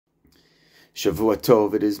Shavua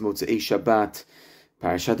Tov, it is Motzei Shabbat,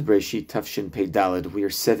 Parashat Bereshit, Tafshin Pei Daled. We are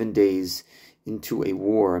 7 days into a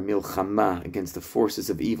war, a milchama, against the forces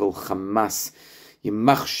of evil, Hamas,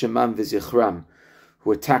 Yimach Shemam V'Zichram,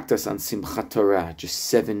 who attacked us on Simchat Torah just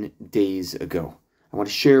 7 days ago. I want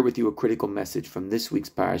to share with you a critical message from this week's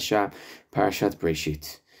Parashat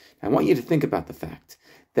Bereshit. I want you to think about the fact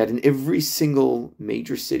that in every single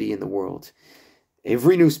major city in the world,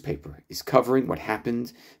 every newspaper is covering what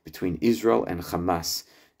happened between Israel and Hamas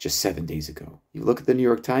just 7 days ago. You look at the New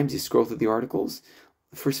York Times, you scroll through the articles,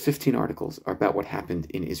 the first 15 articles are about what happened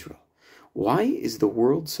in Israel. Why is the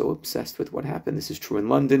world so obsessed with what happened? This is true in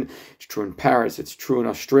London, it's true in Paris, it's true in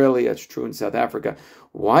Australia, it's true in South Africa.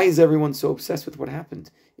 Why is everyone so obsessed with what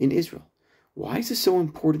happened in Israel? Why is this so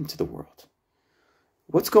important to the world?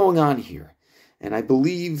 What's going on here? And I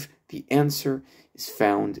believe the answer is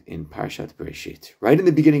found in Parashat Bereshit. Right in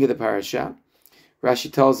the beginning of the parasha,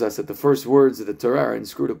 Rashi tells us that the first words of the Torah are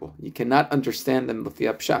inscrutable. You cannot understand them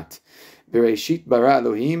b'fi pshat. Bereshit bara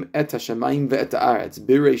Elohim et hashamayim ve'et haaretz.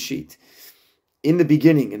 Bereshit. In the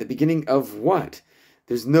beginning of what?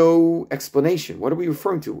 There's no explanation. What are we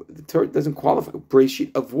referring to? The Torah doesn't qualify.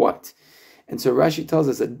 Bereshit of what? And so Rashi tells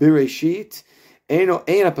us that Bereshit, this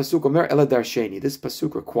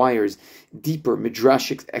pasuk requires deeper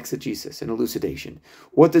midrashic exegesis and elucidation.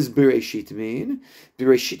 What does Bereshit mean?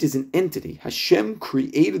 Bereshit is an entity. Hashem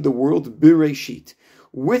created the world Bereshit,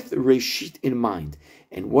 with Reshit in mind.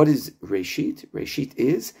 And what is Reshit? Reshit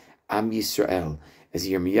is Am Yisrael. As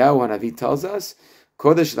Yirmiyahu Hanavi tells us,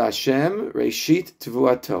 Kodesh LaHashem Reshit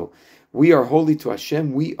Tvuato. We are holy to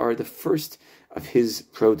Hashem. We are the first of His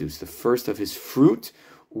produce, the first of His fruit.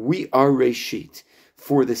 We are Reshit.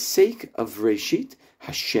 For the sake of Reshit,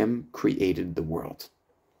 Hashem created the world.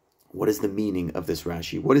 What is the meaning of this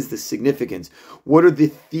Rashi? What is the significance? What are the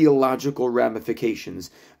theological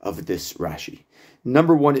ramifications of this Rashi?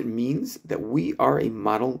 Number one, it means that we are a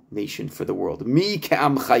model nation for the world. Mi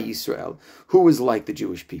ka'amcha Yisrael, who is like the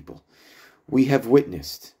Jewish people. We have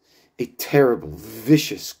witnessed a terrible,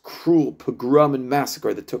 vicious, cruel pogrom and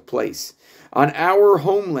massacre that took place on our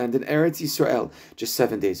homeland in Eretz Yisrael just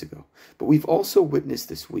 7 days ago. But we've also witnessed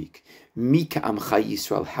this week, Mi ka'amcha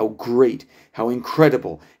Yisrael, how great, how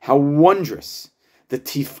incredible, how wondrous, the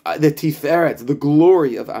tiferet, the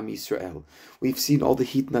glory of Am Yisrael. We've seen all the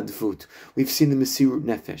hitnadvut. We've seen the mesirut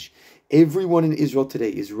nefesh. Everyone in Israel today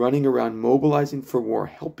is running around, mobilizing for war,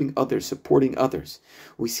 helping others, supporting others.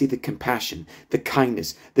 We see the compassion, the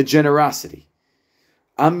kindness, the generosity.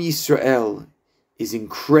 Am Yisrael is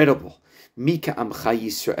incredible. Mika Amcha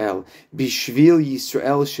Yisrael, Bishvil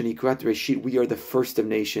Yisrael Shenikrat Reshit. We are the first of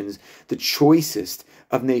nations, the choicest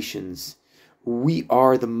of nations. We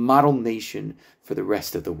are the model nation for the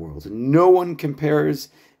rest of the world. No one compares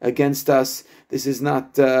against us. This is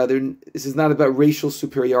not about racial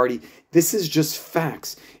superiority. This is just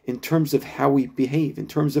facts in terms of how we behave, in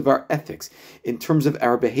terms of our ethics, in terms of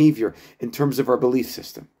our behavior, in terms of our belief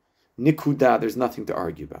system. Nikuda, there's nothing to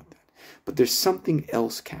argue about that. But there's something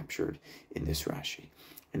else captured in this Rashi,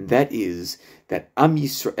 and that is that Am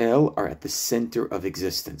Yisrael are at the center of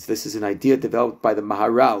existence. This is an idea developed by the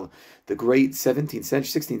Maharal, the great 17th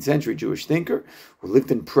century, 16th century Jewish thinker who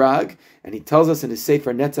lived in Prague, and he tells us in his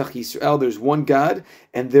Sefer Netzach Yisrael, there's one God,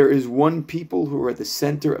 and there is one people who are at the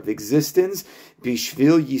center of existence,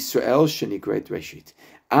 Bishvil Yisrael Shenikrat Reshit.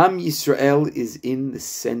 Am Yisrael is in the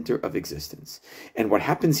center of existence. And what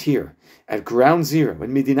happens here at ground zero,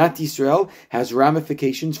 when Medinat Yisrael, has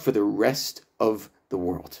ramifications for the rest of the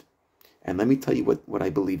world. And let me tell you what I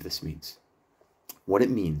believe this means. What it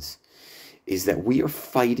means is that we are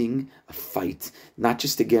fighting a fight not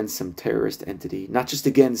just against some terrorist entity, not just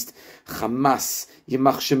against Hamas,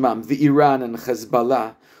 Yimach Shemam, the Iran and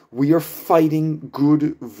Hezbollah. We are fighting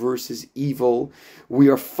good versus evil. We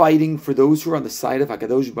are fighting for those who are on the side of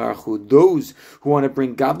HaKadosh Baruch Hu, those who want to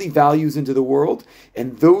bring godly values into the world,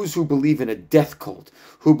 and those who believe in a death cult,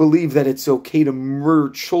 who believe that it's okay to murder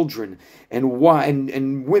children and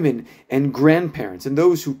women and grandparents, and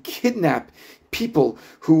those who kidnap people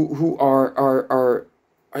who are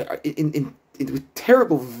in with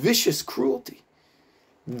terrible, vicious cruelty.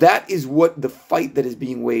 That is what the fight that is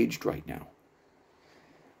being waged right now.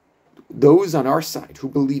 Those on our side who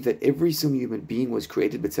believe that every single human being was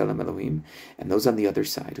created b'tzelem Elohim, and those on the other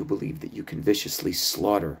side who believe that you can viciously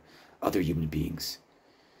slaughter other human beings.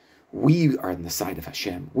 We are on the side of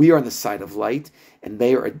Hashem. We are on the side of light, and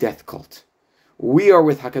they are a death cult. We are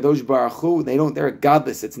with HaKadosh Baruch Hu. They're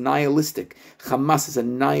godless. It's nihilistic. Hamas is a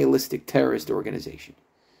nihilistic terrorist organization.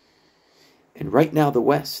 And right now, the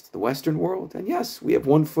West, the Western world, and yes, we have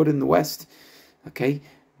one foot in the West, okay,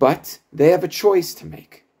 but they have a choice to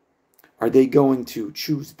make. Are they going to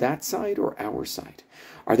choose that side or our side?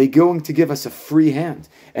 Are they going to give us a free hand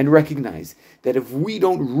and recognize that if we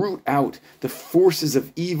don't root out the forces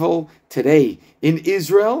of evil today in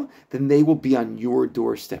Israel, then they will be on your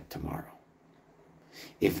doorstep tomorrow?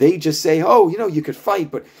 If they just say, oh, you could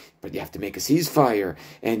fight, but you have to make a ceasefire,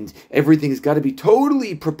 and everything's got to be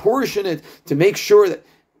totally proportionate to make sure that...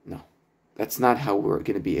 No, that's not how we're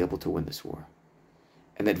going to be able to win this war.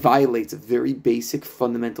 And that violates a very basic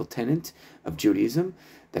fundamental tenet of Judaism,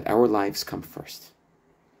 that our lives come first.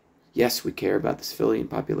 Yes, we care about the civilian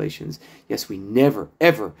populations. Yes, we never,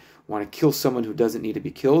 ever want to kill someone who doesn't need to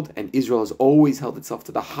be killed. And Israel has always held itself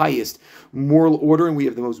to the highest moral order, and we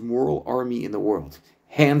have the most moral army in the world.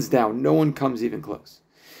 Hands down, no one comes even close.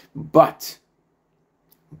 But,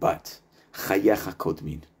 chayecha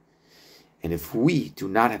kodmin. And if we do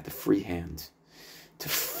not have the free hand to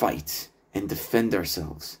fight and defend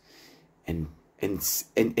ourselves and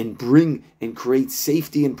bring and create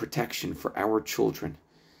safety and protection for our children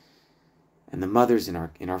and the mothers in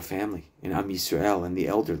our family, in Am Yisrael and the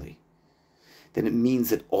elderly, then it means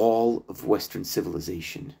that all of Western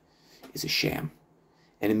civilization is a sham.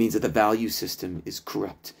 And it means that the value system is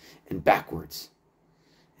corrupt and backwards.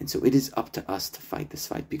 And so it is up to us to fight this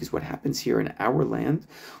fight, because what happens here in our land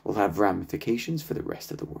will have ramifications for the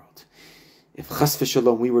rest of the world. If chas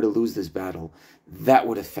v'shalom we were to lose this battle, that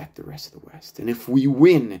would affect the rest of the West. And if we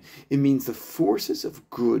win, it means the forces of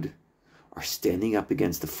good are standing up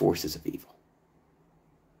against the forces of evil.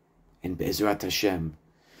 And Be'ezrat Hashem,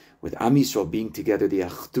 with Am Yisrael being together, the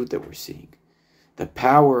achdut that we're seeing, the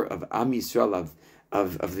power of Am Yisrael,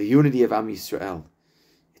 of the unity of Am Yisrael,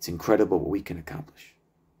 it's incredible what we can accomplish.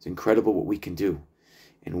 It's incredible what we can do.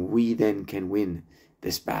 And we then can win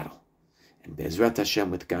this battle. And Be'ezrat Hashem,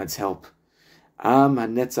 with God's help, Am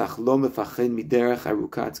HaNetzach lo mefachen miderech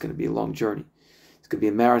aruka. It's going to be a long journey. It's going to be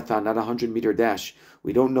a marathon, not a 100-meter dash.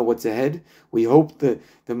 We don't know what's ahead. We hope the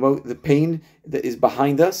pain that is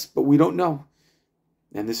behind us, but we don't know.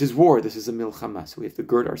 And this is war. This is a milchama. So we have to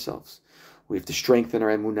gird ourselves. We have to strengthen our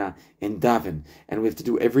emunah and daven. And we have to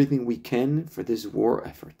do everything we can for this war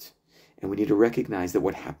effort. And we need to recognize that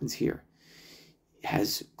what happens here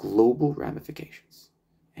has global ramifications.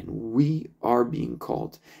 And we are being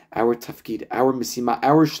called. Our tafkid, our misima,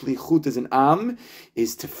 our shlichut as an am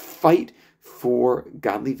is to fight for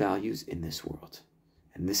godly values in this world.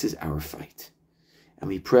 And this is our fight. And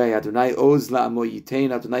we pray, Adonai oz la'amo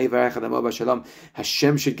yitein, Adonai yivarech adamo b'shalom.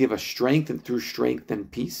 Hashem should give us strength, and through strength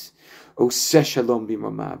and peace. Oseh shalom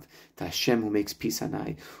b'mamav, to Hashem who makes peace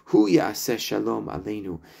hanai. Hu ya'aseh shalom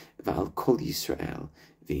aleinu, v'al kol Yisrael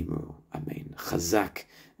v'imru. Amen. Chazak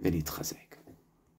v'nitchazek.